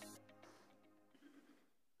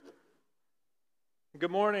Good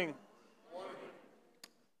morning.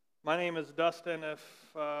 My name is Dustin. If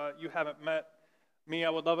you haven't met me, I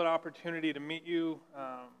would love an opportunity to meet you.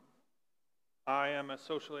 I am a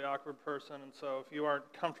socially awkward person, and so if you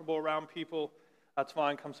aren't comfortable around people, that's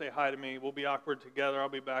fine. Come say hi to me. We'll be awkward together. I'll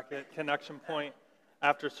be back at Connection Point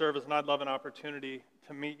after service, and I'd love an opportunity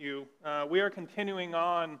to meet you. We are continuing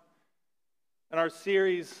on in our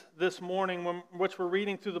series this morning, which we're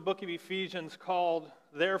reading through the book of Ephesians, called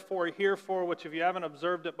Therefore, Herefore, which if you haven't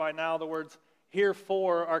observed it by now, the words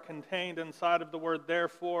herefore are contained inside of the word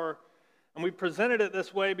therefore. And we presented it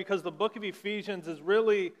this way because the book of Ephesians is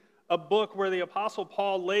really a book where the Apostle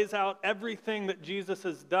Paul lays out everything that Jesus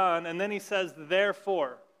has done, and then he says,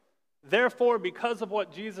 therefore. Therefore, because of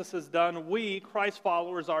what Jesus has done, we, Christ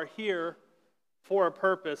followers, are here for a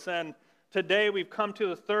purpose. And today we've come to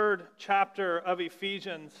the third chapter of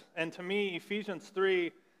Ephesians, and to me, Ephesians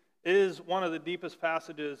 3 is one of the deepest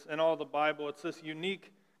passages in all the Bible. It's this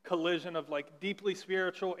unique collision of like deeply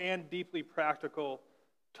spiritual and deeply practical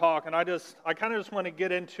talk, and I kind of just want to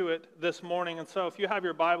get into it this morning. And so if you have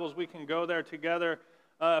your Bibles, we can go there together.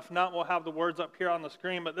 If not, we'll have the words up here on the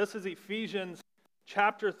screen. But this is Ephesians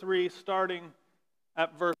chapter 3, starting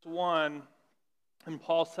at verse 1. And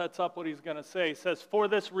Paul sets up what he's going to say. He says, "For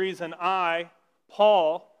this reason I,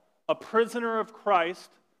 Paul, a prisoner of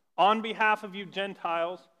Christ, on behalf of you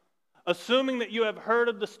Gentiles, assuming that you have heard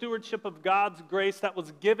of the stewardship of God's grace that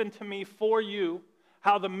was given to me for you,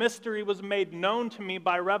 how the mystery was made known to me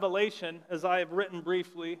by revelation, as I have written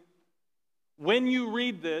briefly. When you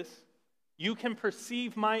read this, you can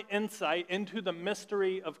perceive my insight into the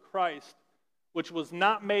mystery of Christ, which was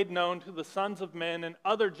not made known to the sons of men in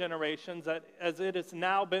other generations, as it has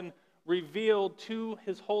now been revealed to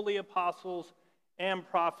his holy apostles and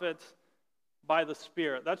prophets by the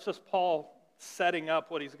Spirit." That's just Paul setting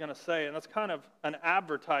up what he's going to say, and that's kind of an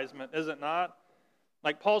advertisement, is it not?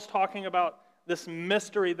 Like Paul's talking about this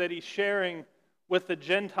mystery that he's sharing with the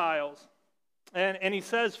Gentiles. And he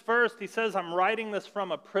says first, I'm writing this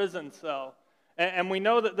from a prison cell. And we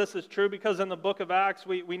know that this is true because in the book of Acts,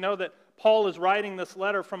 we know that Paul is writing this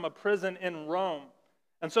letter from a prison in Rome.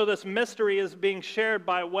 And so this mystery is being shared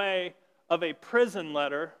by way of a prison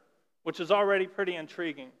letter, which is already pretty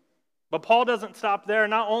intriguing. But Paul doesn't stop there.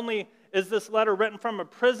 Not only is this letter written from a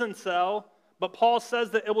prison cell, but Paul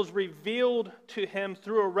says that it was revealed to him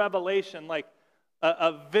through a revelation, like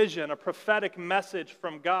a vision, a prophetic message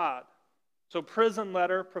from God. So prison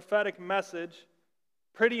letter, prophetic message,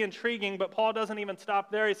 pretty intriguing, but Paul doesn't even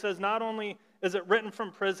stop there. He says, not only is it written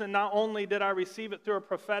from prison, not only did I receive it through a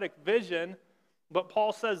prophetic vision, but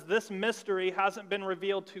Paul says this mystery hasn't been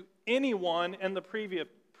revealed to anyone in the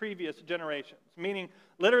previous generations. Meaning,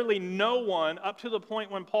 literally no one, up to the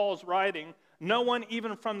point when Paul's writing, no one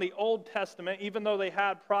even from the Old Testament, even though they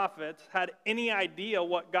had prophets, had any idea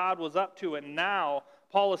what God was up to. And now,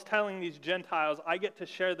 Paul is telling these Gentiles, I get to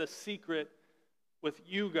share this secret with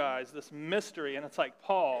you guys, this mystery. And it's like,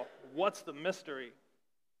 Paul, what's the mystery?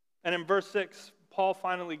 And in verse 6, Paul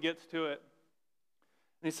finally gets to it.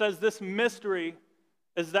 And he says, this mystery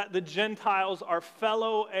is that the Gentiles are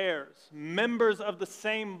fellow heirs, members of the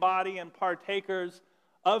same body and partakers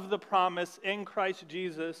of the promise in Christ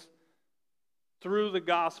Jesus through the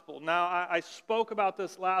gospel. Now, I spoke about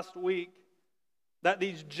this last week, that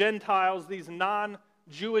these Gentiles, these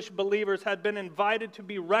non-Jewish believers, had been invited to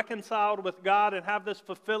be reconciled with God and have this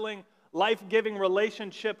fulfilling, life-giving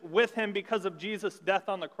relationship with Him because of Jesus' death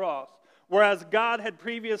on the cross. Whereas God had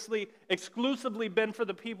previously exclusively been for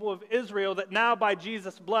the people of Israel, that now by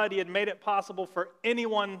Jesus' blood He had made it possible for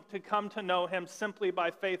anyone to come to know Him simply by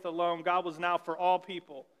faith alone. God was now for all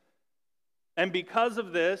people. And because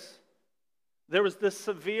of this, there was this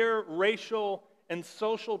severe racial and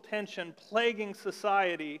social tension plaguing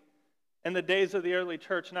society in the days of the early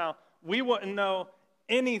church. Now, we wouldn't know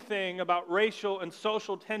anything about racial and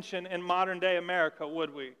social tension in modern-day America,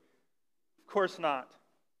 would we? Of course not.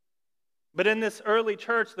 But in this early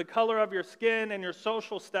church, the color of your skin and your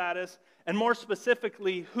social status, and more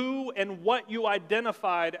specifically, who and what you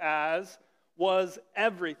identified as, was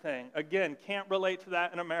everything. Again, can't relate to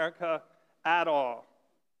that in America at all.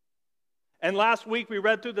 And last week we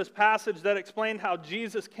read through this passage that explained how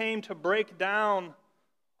Jesus came to break down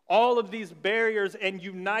all of these barriers and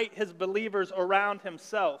unite His believers around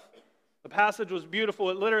Himself. The passage was beautiful.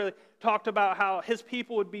 It literally talked about how His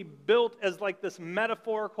people would be built as like this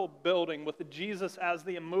metaphorical building with Jesus as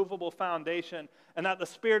the immovable foundation, and that the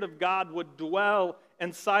Spirit of God would dwell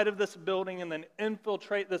inside of this building and then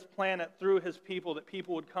infiltrate this planet through His people, that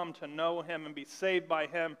people would come to know Him and be saved by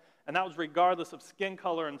Him. And that was regardless of skin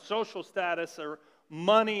color and social status or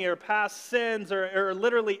money or past sins or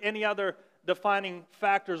literally any other defining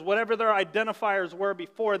factors. Whatever their identifiers were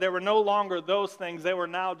before, they were no longer those things. They were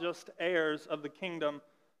now just heirs of the kingdom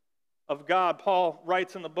of God. Paul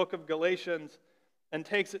writes in the book of Galatians and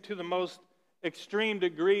takes it to the most extreme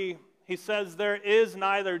degree. He says, there is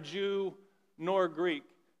neither Jew nor Greek.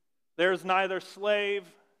 There is neither slave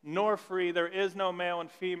nor free. There is no male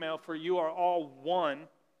and female, for you are all one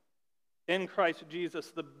in Christ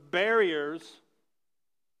Jesus. The barriers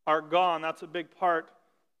are gone. That's a big part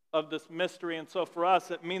of this mystery. And so for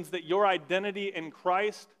us, it means that your identity in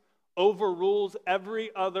Christ overrules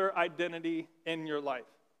every other identity in your life.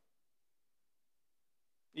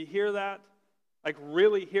 You hear that? Like,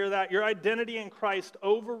 really hear that? Your identity in Christ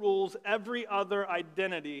overrules every other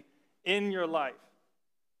identity in your life.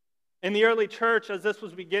 In the early church, as this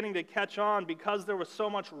was beginning to catch on, because there was so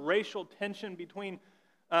much racial tension between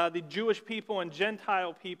the Jewish people and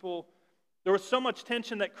Gentile people, there was so much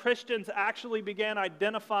tension that Christians actually began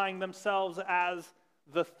identifying themselves as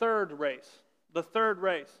the third race. The third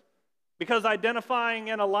race. Because identifying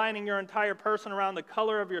and aligning your entire person around the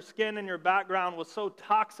color of your skin and your background was so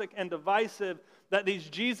toxic and divisive that these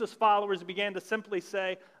Jesus followers began to simply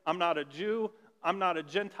say, I'm not a Jew, I'm not a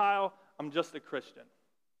Gentile, I'm just a Christian.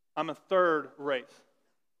 I'm a third race.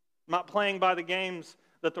 I'm not playing by the games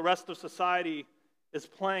that the rest of society is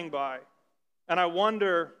playing by. And I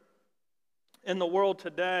wonder, in the world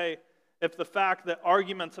today, if the fact that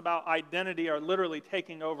arguments about identity are literally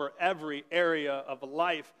taking over every area of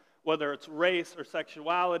life, whether it's race or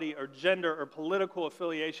sexuality or gender or political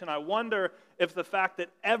affiliation, I wonder if the fact that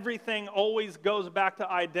everything always goes back to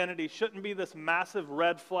identity shouldn't be this massive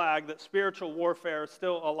red flag that spiritual warfare is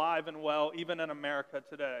still alive and well, even in America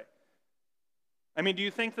today. I mean, do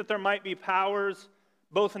you think that there might be powers,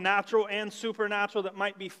 both natural and supernatural, that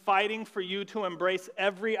might be fighting for you to embrace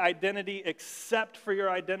every identity except for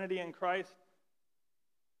your identity in Christ?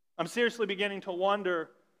 I'm seriously beginning to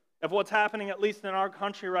wonder if what's happening, at least in our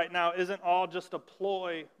country right now, isn't all just a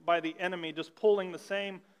ploy by the enemy, just pulling the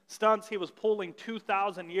same stunts he was pulling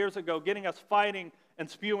 2,000 years ago, getting us fighting and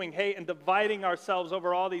spewing hate and dividing ourselves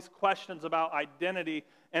over all these questions about identity.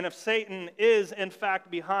 And if Satan is, in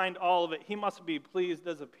fact, behind all of it, he must be pleased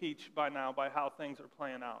as a peach by now by how things are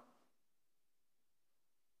playing out.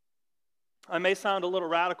 I may sound a little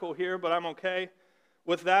radical here, but I'm okay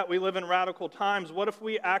with that. We live in radical times. What if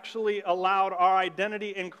we actually allowed our identity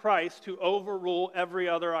in Christ to overrule every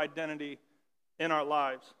other identity in our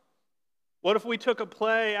lives? What if we took a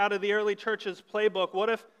play out of the early church's playbook? What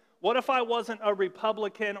if I wasn't a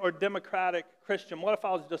Republican or Democratic Christian? What if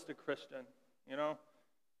I was just a Christian, you know?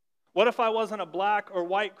 What if I wasn't a black or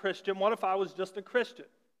white Christian? What if I was just a Christian?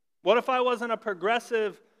 What if I wasn't a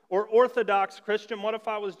progressive or Orthodox Christian? What if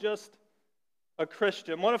I was just a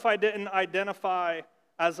Christian? What if I didn't identify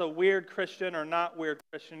as a weird Christian or not weird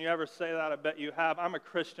Christian? You ever say that? I bet you have. I'm a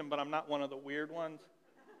Christian, but I'm not one of the weird ones.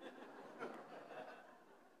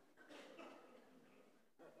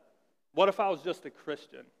 What if I was just a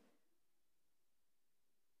Christian?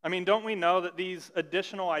 I mean, don't we know that these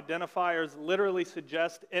additional identifiers literally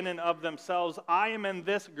suggest in and of themselves, I am in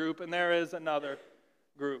this group and there is another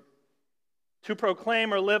group. To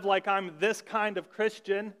proclaim or live like I'm this kind of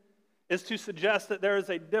Christian is to suggest that there is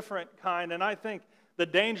a different kind. And I think the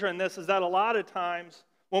danger in this is that a lot of times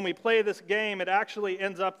when we play this game, it actually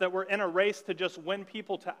ends up that we're in a race to just win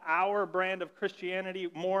people to our brand of Christianity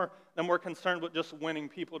more than we're concerned with just winning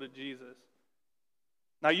people to Jesus.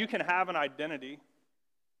 Now, you can have an identity.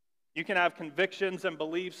 You can have convictions and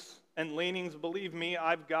beliefs and leanings. Believe me,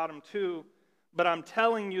 I've got them too. But I'm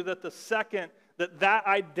telling you that the second that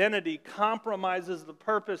identity compromises the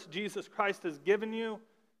purpose Jesus Christ has given you,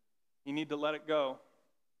 you need to let it go.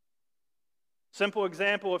 Simple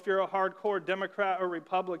example, if you're a hardcore Democrat or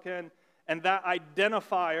Republican and that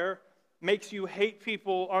identifier makes you hate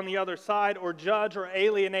people on the other side or judge or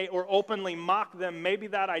alienate or openly mock them, maybe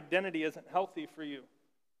that identity isn't healthy for you.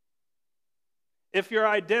 If your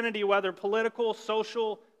identity, whether political,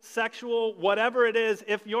 social, sexual, whatever it is,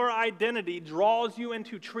 if your identity draws you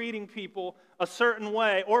into treating people a certain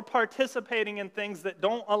way or participating in things that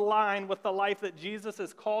don't align with the life that Jesus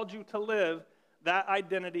has called you to live, that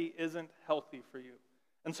identity isn't healthy for you.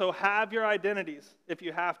 And so have your identities if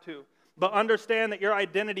you have to, but understand that your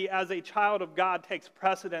identity as a child of God takes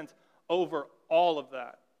precedence over all of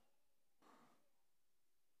that.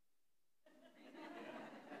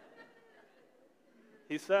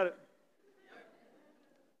 He said it.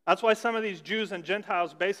 That's why some of these Jews and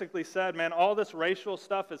Gentiles basically said, man, all this racial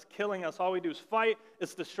stuff is killing us. All we do is fight.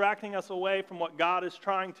 It's distracting us away from what God is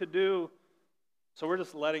trying to do. So we're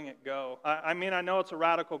just letting it go. I mean, I know it's a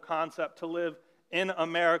radical concept to live in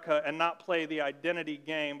America and not play the identity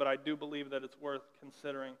game, but I do believe that it's worth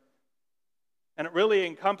considering. And it really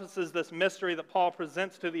encompasses this mystery that Paul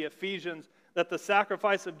presents to the Ephesians, that the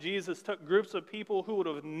sacrifice of Jesus took groups of people who would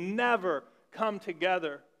have never come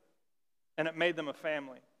together, and it made them a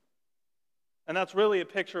family. And that's really a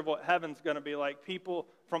picture of what heaven's going to be like. People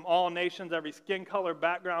from all nations, every skin color,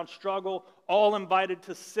 background, struggle, all invited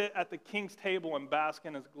to sit at the King's table and bask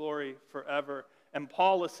in his glory forever. And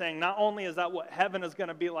Paul is saying not only is that what heaven is going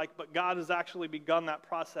to be like, but God has actually begun that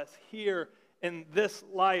process here in this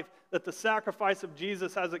life, that the sacrifice of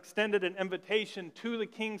Jesus has extended an invitation to the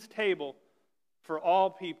King's table for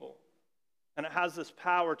all people. And it has this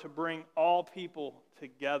power to bring all people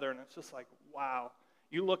together. And it's just like, wow.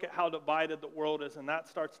 You look at how divided the world is, and that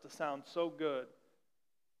starts to sound so good.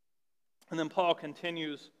 And then Paul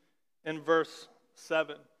continues in verse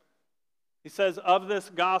 7. He says, of this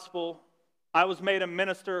gospel I was made a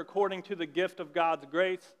minister according to the gift of God's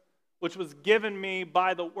grace, which was given me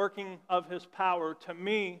by the working of his power. To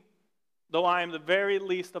me, though I am the very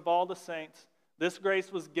least of all the saints, this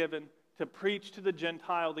grace was given to preach to the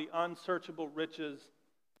Gentile the unsearchable riches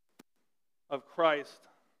of Christ.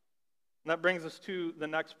 And that brings us to the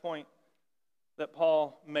next point that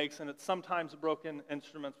Paul makes, and it's sometimes broken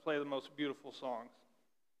instruments play the most beautiful songs.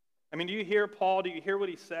 I mean, do you hear Paul? Do you hear what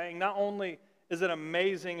he's saying? Not only is it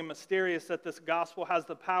amazing and mysterious that this gospel has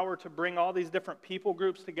the power to bring all these different people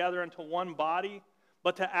groups together into one body,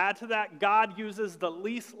 but to add to that, God uses the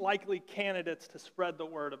least likely candidates to spread the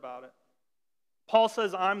word about it. Paul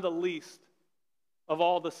says, I'm the least of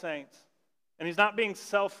all the saints. And he's not being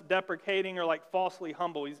self-deprecating or like falsely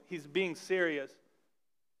humble. He's being serious.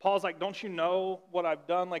 Paul's like, don't you know what I've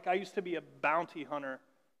done? Like, I used to be a bounty hunter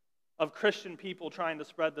of Christian people trying to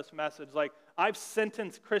spread this message. Like, I've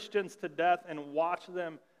sentenced Christians to death and watched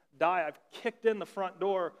them die. I've kicked in the front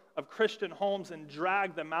door of Christian homes and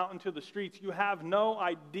dragged them out into the streets. You have no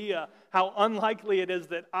idea how unlikely it is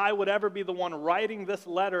that I would ever be the one writing this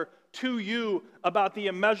letter to you about the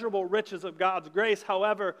immeasurable riches of God's grace.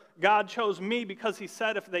 However, God chose me because he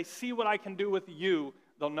said if they see what I can do with you,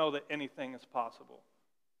 they'll know that anything is possible.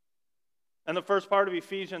 And the first part of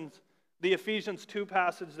Ephesians, the Ephesians 2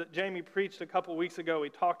 passage that Jamie preached a couple weeks ago, he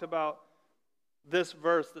talked about this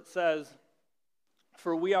verse that says,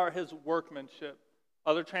 for we are his workmanship.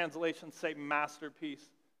 Other translations say masterpiece.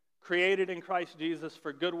 Created in Christ Jesus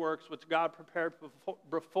for good works, which God prepared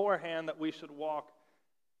beforehand that we should walk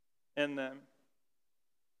in them.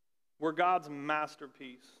 We're God's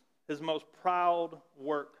masterpiece, his most proud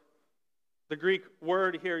work. The Greek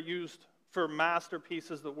word here used for masterpiece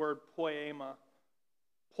is the word poema.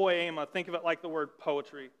 Poema, think of it like the word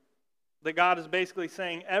poetry. That God is basically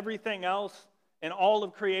saying everything else in all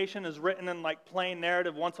of creation is written in like plain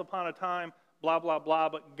narrative, once upon a time, blah, blah, blah.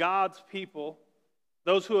 But God's people,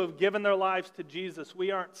 those who have given their lives to Jesus, we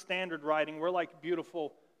aren't standard writing. We're like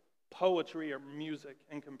beautiful poetry or music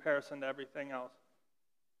in comparison to everything else.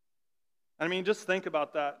 I mean, just think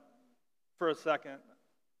about that for a second.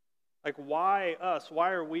 Like, why us? Why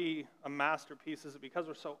are we a masterpiece? Is it because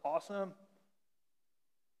we're so awesome?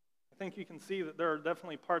 I think you can see that there are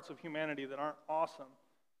definitely parts of humanity that aren't awesome.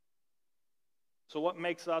 So what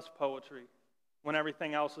makes us poetry when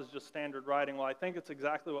everything else is just standard writing? Well, I think it's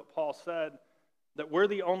exactly what Paul said, that we're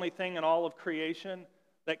the only thing in all of creation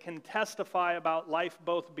that can testify about life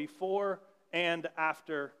both before and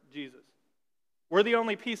after Jesus. We're the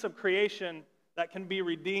only piece of creation that can be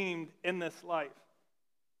redeemed in this life.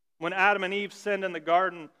 When Adam and Eve sinned in the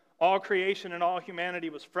garden, all creation and all humanity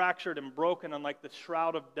was fractured and broken, and like the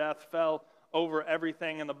shroud of death fell over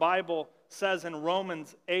everything. And the Bible says in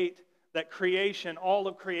Romans 8 that creation, all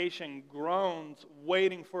of creation, groans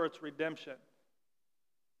waiting for its redemption.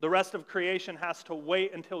 The rest of creation has to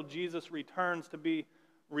wait until Jesus returns to be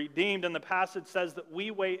redeemed. And the passage says that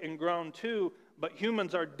we wait and groan too, but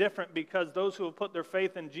humans are different because those who have put their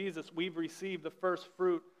faith in Jesus, we've received the first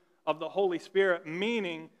fruit of the Holy Spirit,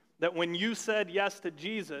 meaning that when you said yes to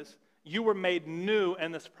Jesus, you were made new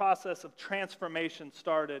and this process of transformation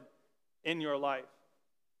started in your life.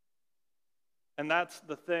 And that's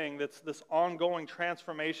the thing, that's this ongoing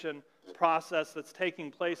transformation process that's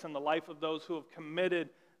taking place in the life of those who have committed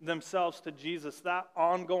themselves to Jesus. That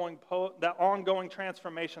ongoing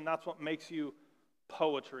transformation, that's what makes you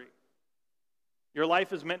poetry. Your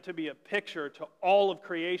life is meant to be a picture to all of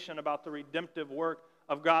creation about the redemptive work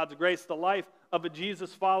of God's grace. The life of a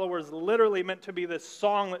Jesus follower is literally meant to be this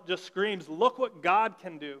song that just screams, look what God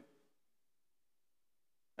can do.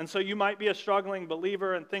 And so you might be a struggling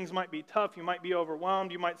believer and things might be tough. You might be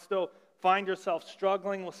overwhelmed. You might still find yourself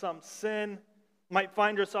struggling with some sin. Might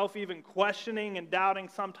find yourself even questioning and doubting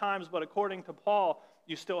sometimes, but according to Paul,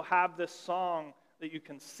 you still have this song that you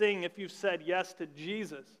can sing. If you've said yes to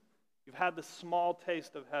Jesus, you've had this small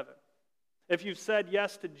taste of heaven. If you've said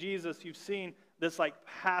yes to Jesus, you've seen this like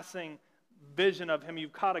passing vision of him.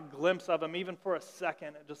 You've caught a glimpse of him, even for a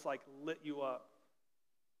second. It just like lit you up.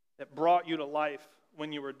 It brought you to life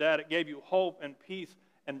when you were dead. It gave you hope and peace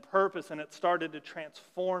and purpose, and it started to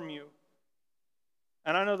transform you.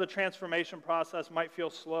 And I know the transformation process might feel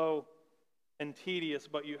slow and tedious,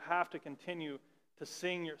 but you have to continue to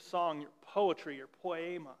sing your song, your poetry, your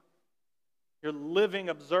poema, your living,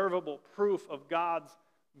 observable proof of God's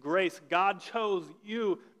grace. God chose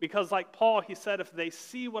you because, like Paul, he said, if they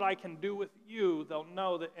see what I can do with you, they'll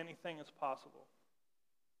know that anything is possible.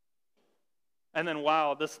 And then,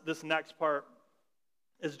 wow, this next part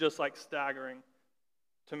is just like staggering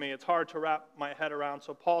to me. It's hard to wrap my head around.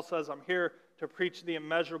 So Paul says, I'm here to preach the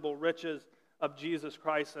immeasurable riches of Jesus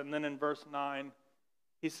Christ. And then in verse 9,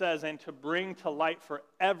 he says, and to bring to light for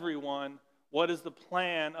everyone what is the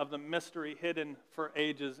plan of the mystery hidden for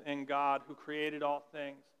ages in God who created all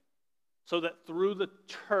things, so that through the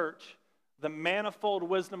church, the manifold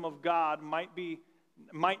wisdom of God might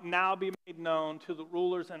now be made known to the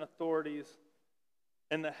rulers and authorities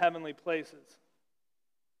in the heavenly places.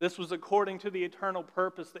 This was according to the eternal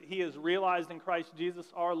purpose that he has realized in Christ Jesus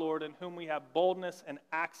our Lord, in whom we have boldness and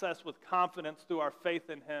access with confidence through our faith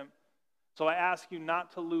in him. So I ask you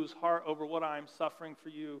not to lose heart over what I am suffering for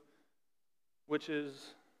you, which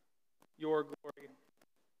is your glory.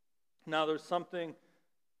 Now there's something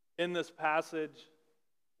in this passage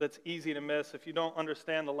that's easy to miss if you don't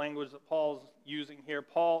understand the language that Paul's using here.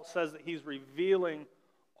 Paul says that he's revealing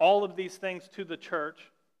all of these things to the church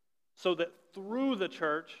so that through the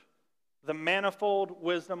church, the manifold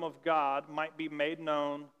wisdom of God might be made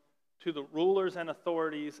known to the rulers and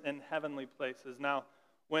authorities in heavenly places. Now,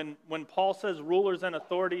 when Paul says rulers and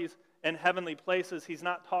authorities in heavenly places, he's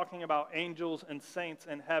not talking about angels and saints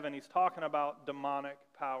in heaven. He's talking about demonic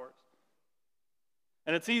powers.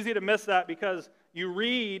 And it's easy to miss that because you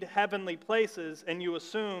read heavenly places and you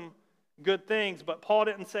assume good things, but Paul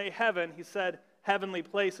didn't say heaven. He said heavenly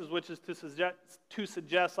places, which is to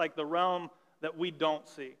suggest like the realm that we don't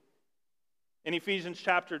see. In Ephesians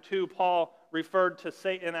chapter 2, Paul referred to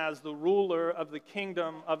Satan as the ruler of the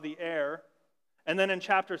kingdom of the air. And then in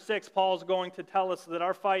chapter 6, Paul's going to tell us that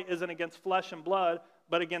our fight isn't against flesh and blood,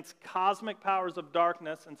 but against cosmic powers of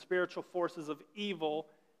darkness and spiritual forces of evil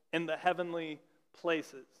in the heavenly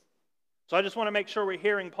places. So I just want to make sure we're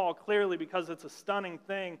hearing Paul clearly, because it's a stunning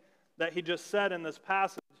thing that he just said in this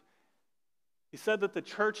passage. He said that the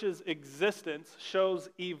church's existence shows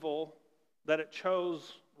evil, that it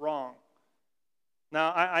chose wrong.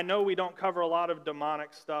 Now, I know we don't cover a lot of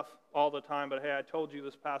demonic stuff all the time, but hey, I told you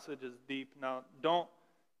this passage is deep. Now, don't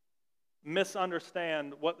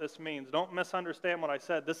misunderstand what this means. Don't misunderstand what I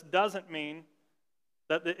said. This doesn't mean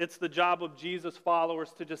that it's the job of Jesus'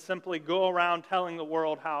 followers to just simply go around telling the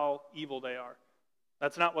world how evil they are.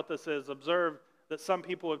 That's not what this is. Observe that some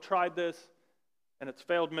people have tried this, and it's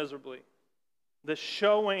failed miserably. The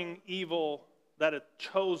showing evil that it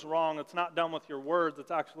chose wrong, it's not done with your words, it's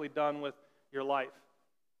actually done with your life.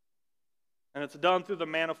 And it's done through the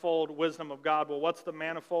manifold wisdom of God. Well, what's the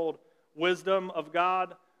manifold wisdom of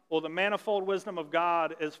God? Well, the manifold wisdom of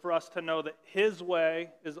God is for us to know that his way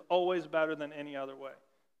is always better than any other way.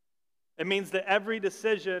 It means that every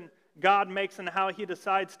decision God makes and how he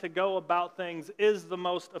decides to go about things is the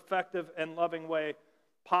most effective and loving way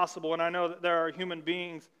possible. And I know that there are human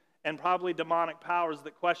beings and probably demonic powers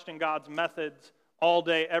that question God's methods all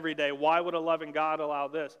day, every day. Why would a loving God allow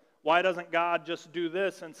this? Why doesn't God just do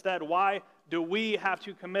this instead? Why do we have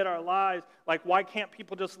to commit our lives? Like, why can't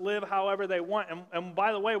people just live however they want? And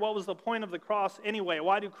by the way, what was the point of the cross anyway?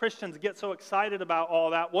 Why do Christians get so excited about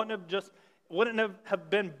all that? Wouldn't it have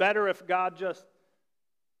been better if God just...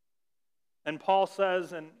 And Paul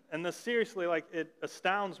says, and this seriously, like, it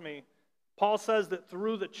astounds me. Paul says that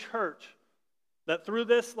through the church, that through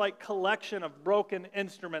this like collection of broken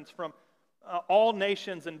instruments from all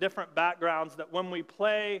nations and different backgrounds, that when we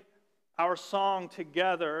play our song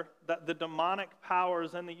together, that the demonic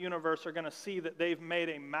powers in the universe are going to see that they've made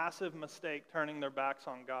a massive mistake turning their backs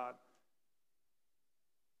on God.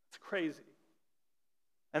 It's crazy.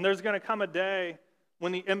 And there's going to come a day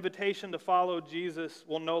when the invitation to follow Jesus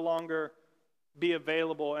will no longer be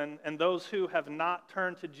available, and those who have not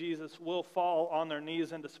turned to Jesus will fall on their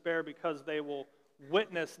knees in despair because they will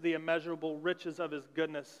witness the immeasurable riches of his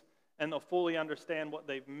goodness, and they'll fully understand what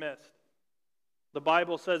they've missed. The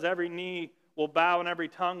Bible says every knee will bow and every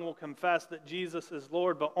tongue will confess that Jesus is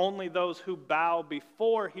Lord, but only those who bow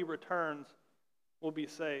before he returns will be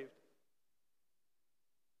saved.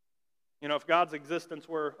 You know, if God's existence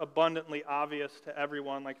were abundantly obvious to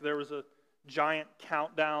everyone, like there was a giant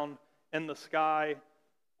countdown in the sky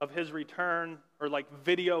of his return, or like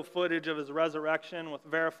video footage of his resurrection with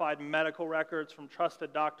verified medical records from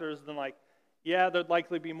trusted doctors, then like, yeah, there'd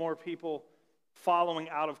likely be more people following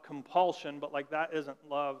out of compulsion, but like that isn't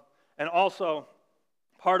love. And also,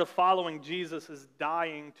 part of following Jesus is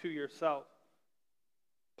dying to yourself.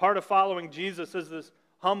 Part of following Jesus is this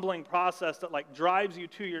humbling process that like drives you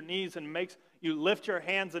to your knees and makes you lift your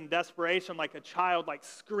hands in desperation like a child, like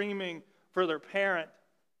screaming for their parent.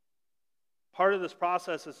 Part of this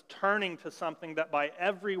process is turning to something that by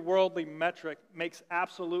every worldly metric makes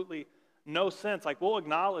absolutely no sense. Like, we'll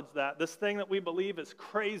acknowledge that. This thing that we believe is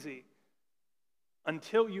crazy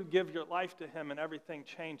until you give your life to him and everything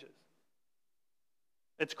changes.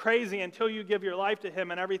 It's crazy until you give your life to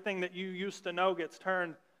him and everything that you used to know gets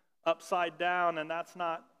turned upside down, and that's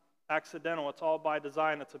not accidental. It's all by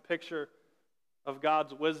design. It's a picture of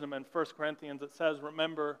God's wisdom. In 1 Corinthians it says,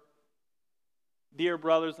 remember, dear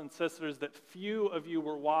brothers and sisters, that few of you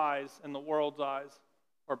were wise in the world's eyes,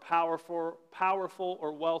 or powerful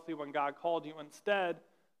or wealthy when God called you. Instead,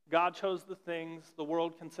 God chose the things the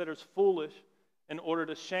world considers foolish in order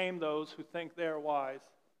to shame those who think they are wise.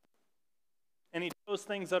 And he chose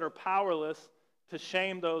things that are powerless to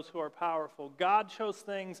shame those who are powerful. God chose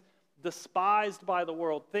things despised by the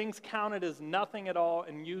world, things counted as nothing at all,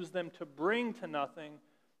 and used them to bring to nothing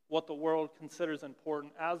what the world considers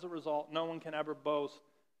important. As a result, no one can ever boast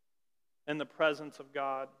in the presence of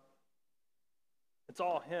God. It's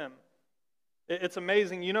all him. It's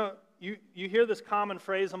amazing. You know, you hear this common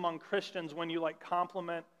phrase among Christians when you like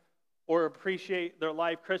compliment or appreciate their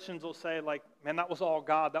life. Christians will say like, man, that was all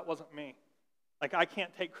God, that wasn't me. Like, I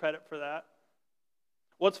can't take credit for that.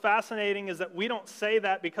 What's fascinating is that we don't say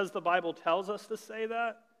that because the Bible tells us to say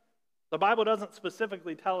that. The Bible doesn't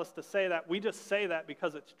specifically tell us to say that. We just say that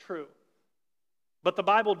because it's true. But the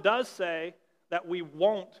Bible does say that we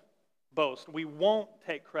won't boast. We won't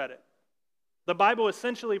take credit. The Bible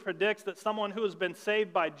essentially predicts that someone who has been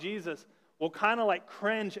saved by Jesus will kind of like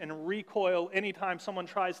cringe and recoil anytime someone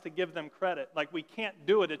tries to give them credit. Like, we can't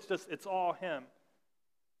do it. It's all him.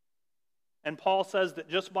 And Paul says that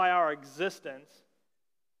just by our existence,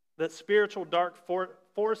 that spiritual dark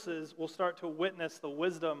forces will start to witness the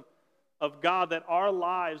wisdom of God, that our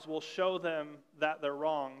lives will show them that they're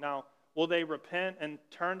wrong. Now, will they repent and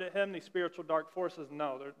turn to him, these spiritual dark forces?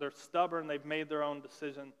 No, they're stubborn. They've made their own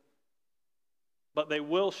decision. But they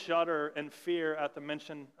will shudder and fear at the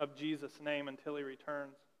mention of Jesus' name until he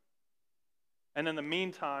returns. And in the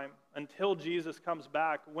meantime, until Jesus comes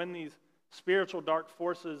back, when these spiritual dark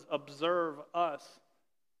forces observe us,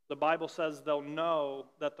 the Bible says they'll know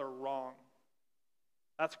that they're wrong.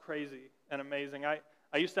 That's crazy and amazing. I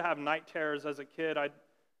used to have night terrors as a kid. I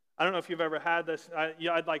don't know if you've ever had this.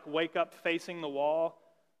 I'd like wake up facing the wall,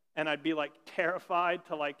 and I'd be like terrified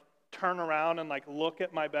to like turn around and like look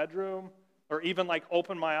at my bedroom, or even like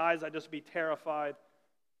open my eyes. I'd just be terrified.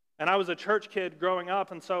 And I was a church kid growing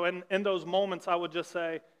up, and so in those moments I would just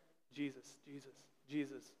say, Jesus, Jesus,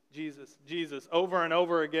 Jesus, Jesus, Jesus, over and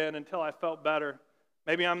over again until I felt better.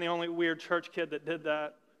 Maybe I'm the only weird church kid that did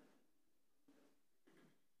that.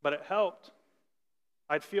 But it helped.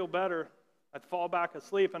 I'd feel better. I'd fall back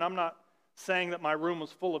asleep. And I'm not saying that my room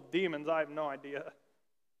was full of demons. I have no idea.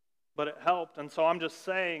 But it helped. And so I'm just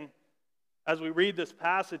saying, as we read this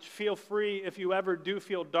passage, feel free, if you ever do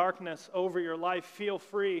feel darkness over your life, feel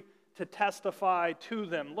free to testify to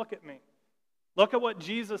them. Look at me. Look at what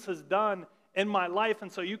Jesus has done in my life.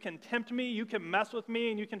 And so you can tempt me, you can mess with me,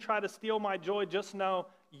 and you can try to steal my joy. Just know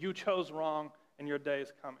you chose wrong and your day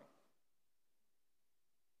is coming.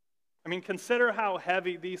 I mean, consider how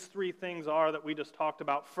heavy these three things are that we just talked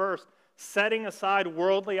about. First, setting aside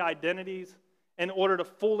worldly identities in order to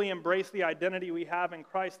fully embrace the identity we have in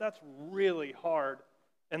Christ. That's really hard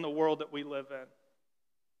in the world that we live in.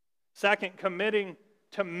 Second, committing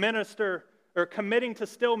to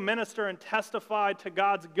still minister and testify to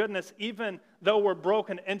God's goodness, even though we're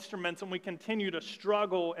broken instruments and we continue to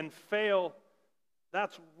struggle and fail.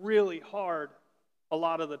 That's really hard a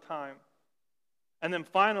lot of the time. And then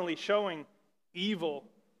finally, showing evil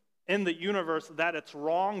in the universe that it's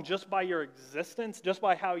wrong just by your existence, just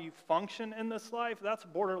by how you function in this life, that's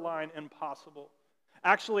borderline impossible.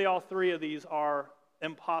 Actually, all three of these are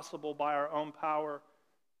impossible by our own power.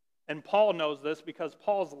 And Paul knows this because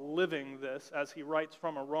Paul's living this as he writes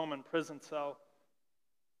from a Roman prison cell.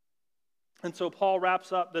 And so Paul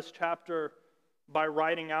wraps up this chapter by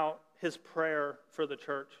writing out his prayer for the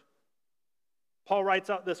church. Paul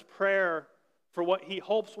writes out this prayer for what he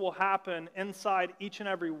hopes will happen inside each and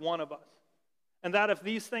every one of us. And that if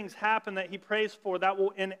these things happen that he prays for, that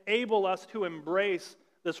will enable us to embrace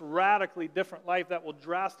this radically different life that will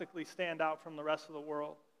drastically stand out from the rest of the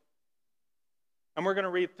world. And we're going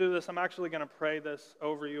to read through this. I'm actually going to pray this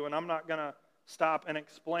over you, and I'm not going to stop and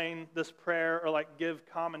explain this prayer or give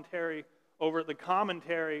commentary over it. The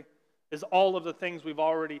commentary is all of the things we've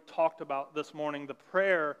already talked about this morning. The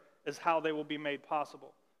prayer is how they will be made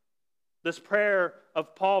possible. This prayer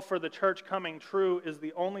of Paul for the church coming true is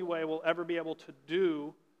the only way we'll ever be able to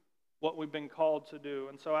do what we've been called to do.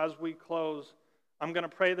 And so as we close, I'm going to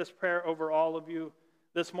pray this prayer over all of you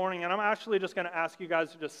this morning. And I'm actually just going to ask you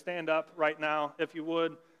guys to just stand up right now, if you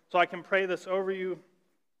would, so I can pray this over you.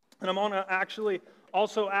 And I'm going to actually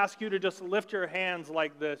also ask you to just lift your hands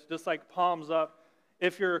like this, just like palms up,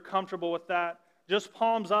 if you're comfortable with that. Just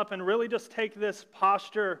palms up and really just take this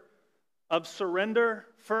posture of surrender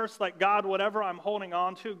first, like God, whatever I'm holding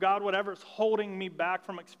on to, God, whatever's holding me back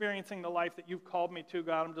from experiencing the life that you've called me to,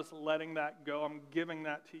 God, I'm just letting that go. I'm giving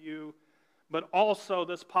that to you. But also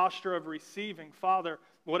this posture of receiving. Father,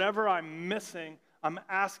 whatever I'm missing, I'm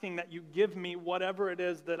asking that you give me whatever it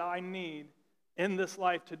is that I need in this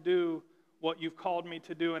life to do what you've called me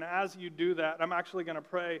to do. And as you do that, I'm actually going to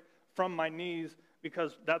pray from my knees,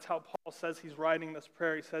 because that's how Paul says he's writing this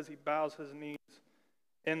prayer. He says he bows his knees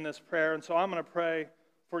in this prayer. And so I'm going to pray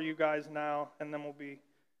for you guys now, and then we'll be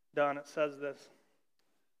done. It says this: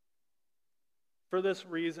 for this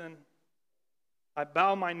reason, I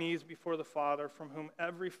bow my knees before the Father, from whom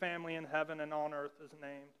every family in heaven and on earth is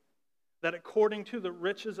named, that according to the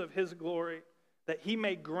riches of his glory, that he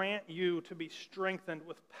may grant you to be strengthened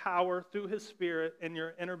with power through his Spirit in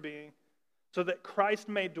your inner being, so that Christ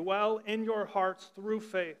may dwell in your hearts through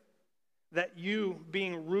faith, that you,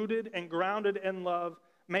 being rooted and grounded in love,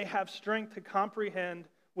 may have strength to comprehend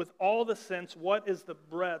with all the saints what is the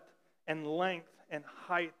breadth and length and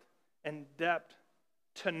height and depth,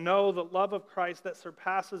 to know the love of Christ that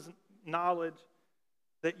surpasses knowledge,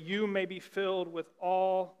 that you may be filled with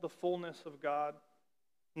all the fullness of God.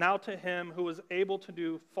 Now to him who is able to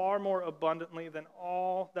do far more abundantly than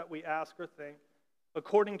all that we ask or think,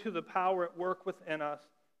 according to the power at work within us,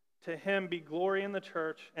 to him be glory in the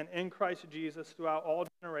church and in Christ Jesus throughout all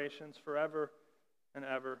generations, forever and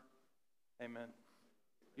ever. Amen.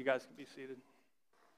 You guys can be seated.